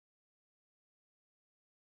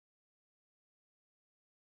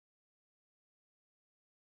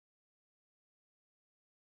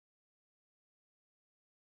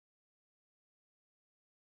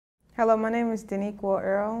Hello, my name is Doniqua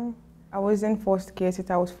Earl. I was in foster care since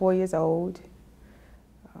I was 4 years old.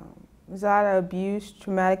 There's a lot of abuse,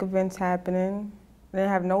 traumatic events happening. I didn't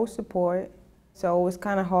have no support, so it was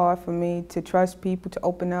kind of hard for me to trust people to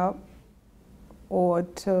open up or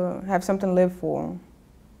to have something to live for.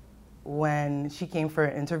 When she came for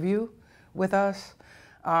an interview with us,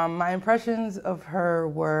 my impressions of her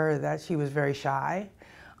were that she was very shy.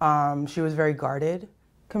 She was very guarded.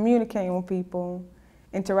 Communicating with people,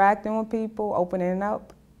 interacting with people, opening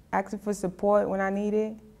up, asking for support when I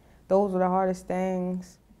needed, those were the hardest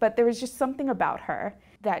things. But there was just something about her,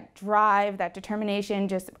 that drive, that determination,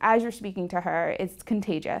 just as you're speaking to her, it's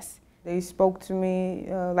contagious. They spoke to me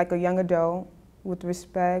like a young adult with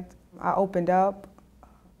respect. I opened up,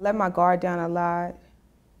 let my guard down a lot.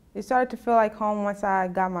 It started to feel like home once I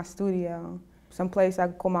got my studio. Someplace I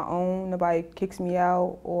could call my own, nobody kicks me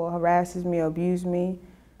out or harasses me or abuses me.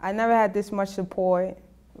 I never had this much support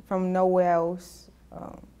from nowhere else.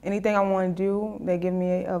 Anything I want to do, they give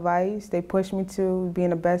me advice. They push me to being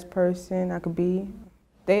the best person I could be.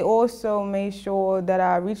 They also made sure that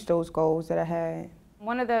I reached those goals that I had.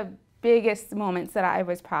 One of the biggest moments that I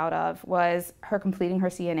was proud of was her completing her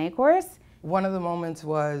CNA course. One of the moments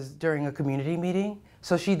was during a community meeting.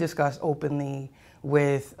 So she discussed openly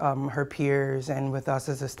with her peers and with us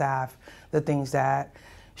as a staff the things that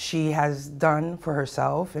she has done for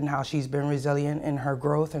herself and how she's been resilient in her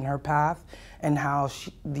growth and her path, and how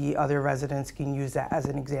the other residents can use that as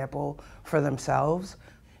an example for themselves.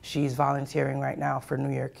 She's volunteering right now for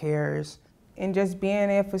New York Cares. And just being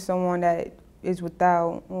there for someone that is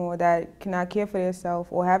without or that cannot care for themselves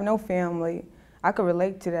or have no family, I could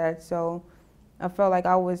relate to that. So I felt like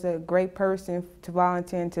I was a great person to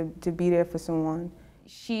volunteer and to be there for someone.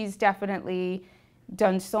 She's definitely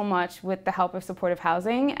done so much with the help of supportive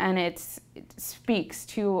housing, and it speaks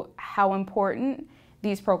to how important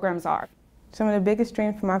these programs are. Some of the biggest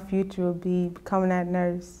dreams for my future would be becoming that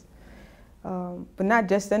nurse, but not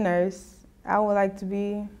just a nurse. I would like to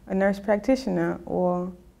be a nurse practitioner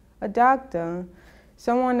or a doctor,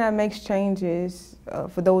 someone that makes changes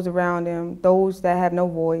for those around them, those that have no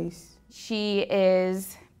voice. She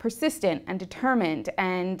is persistent and determined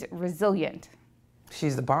and resilient.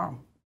 She's the bomb.